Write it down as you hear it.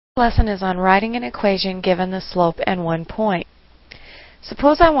Lesson is on writing an equation given the slope and 1 point.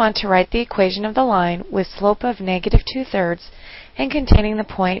 Suppose I want to write the equation of the line with slope of negative 2/3 and containing the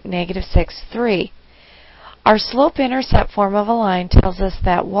point negative 6, 3. Our slope-intercept form of a line tells us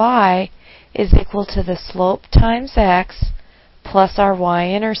that y is equal to the slope times x plus our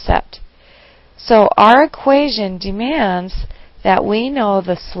y-intercept. So our equation demands that we know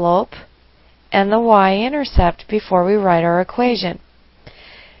the slope and the y-intercept before we write our equation.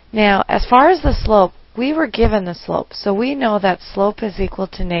 Now, as far as the slope, we were given the slope, so we know that slope is equal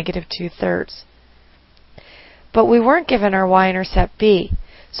to negative 2/3. But we weren't given our y-intercept b,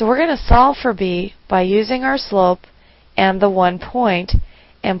 so we're going to solve for b by using our slope and the 1 point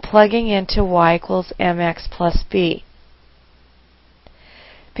and plugging into y equals mx plus b.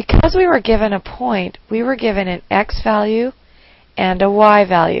 Because we were given a point, we were given an x value and a y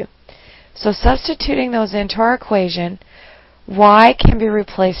value. So substituting those into our equation, y can be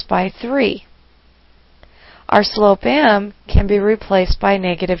replaced by 3. Our slope m can be replaced by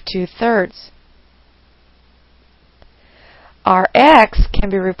negative 2/3. Our x can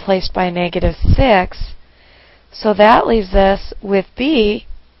be replaced by negative 6, so that leaves us with b,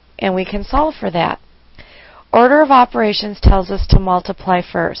 and we can solve for that. Order of operations tells us to multiply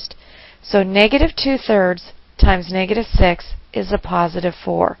first, so negative 2/3 times negative 6 is a positive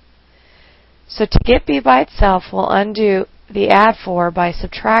 4. So to get b by itself, we'll undo the add 4 by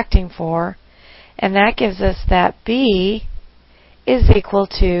subtracting 4, and that gives us that b is equal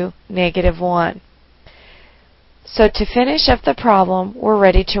to negative 1. So to finish up the problem, we're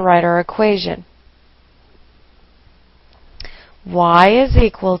ready to write our equation. Y is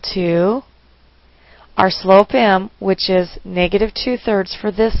equal to our slope m, which is negative 2/3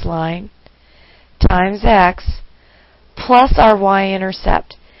 for this line, times x, plus our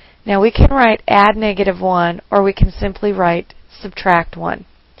y-intercept. Now we can write add negative 1, or we can simply write subtract 1.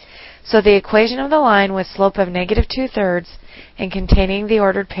 So the equation of the line with slope of negative 2/3 and containing the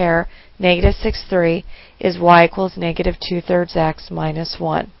ordered pair negative 6, 3 is y equals negative 2/3 x minus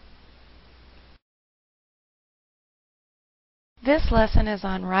 1. This lesson is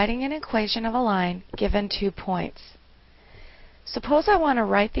on writing an equation of a line given 2 points. Suppose I want to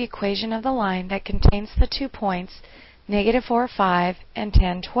write the equation of the line that contains the 2 points negative 4, 5 and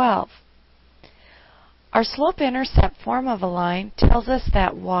 10, 12. Our slope-intercept form of a line tells us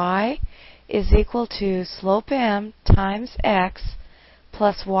that y is equal to slope m times x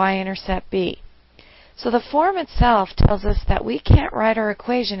plus y-intercept b. So the form itself tells us that we can't write our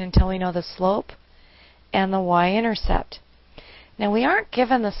equation until we know the slope and the y-intercept. Now we aren't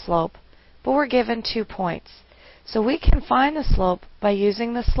given the slope, but we're given 2 points. So we can find the slope by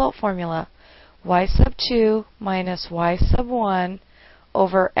using the slope formula, y sub 2 minus y sub 1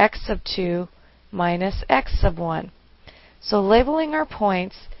 over x sub 2 minus x sub 1. So labeling our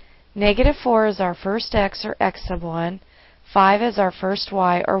points, negative 4 is our first x or x sub 1, 5 is our first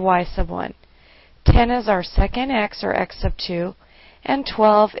y or y sub 1, 10 is our second x or x sub 2, and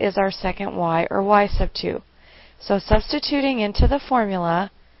 12 is our second y or y sub 2. So substituting into the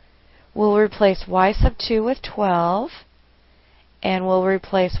formula, we'll replace y sub 2 with 12, and we'll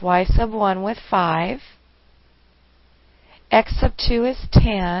replace y sub 1 with 5. X sub 2 is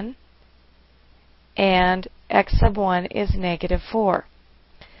 10, and x sub 1 is negative 4.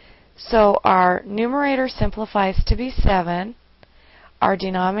 So our numerator simplifies to be 7, our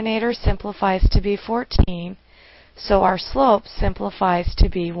denominator simplifies to be 14, so our slope simplifies to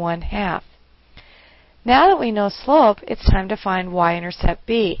be 1/2. Now that we know slope, it's time to find y-intercept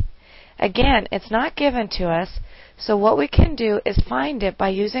b. Again, it's not given to us, so what we can do is find it by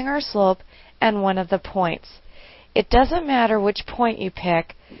using our slope and one of the points. It doesn't matter which point you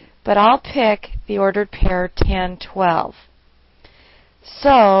pick, but I'll pick the ordered pair 10, 12.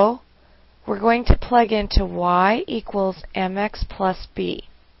 So we're going to plug into y equals mx plus b.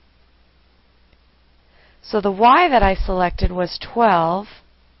 So the y that I selected was 12.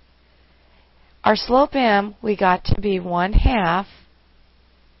 Our slope m we got to be 1/2.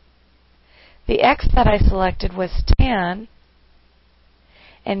 The x that I selected was 10,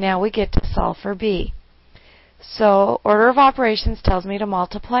 and now we get to solve for b. So order of operations tells me to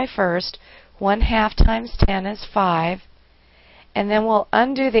multiply first. 1/2 times 10 is 5, and then we'll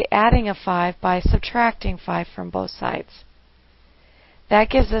undo the adding of 5 by subtracting 5 from both sides. That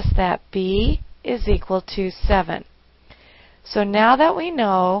gives us that b is equal to 7. So now that we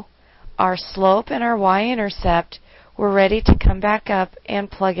know our slope and our y-intercept, we're ready to come back up and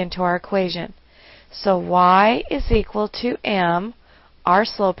plug into our equation. So y is equal to m, our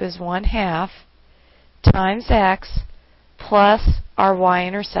slope is 1/2, times x plus our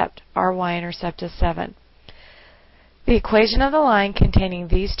y-intercept. Our y-intercept is 7. The equation of the line containing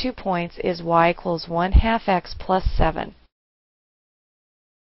these 2 points is y equals 1/2 x plus 7.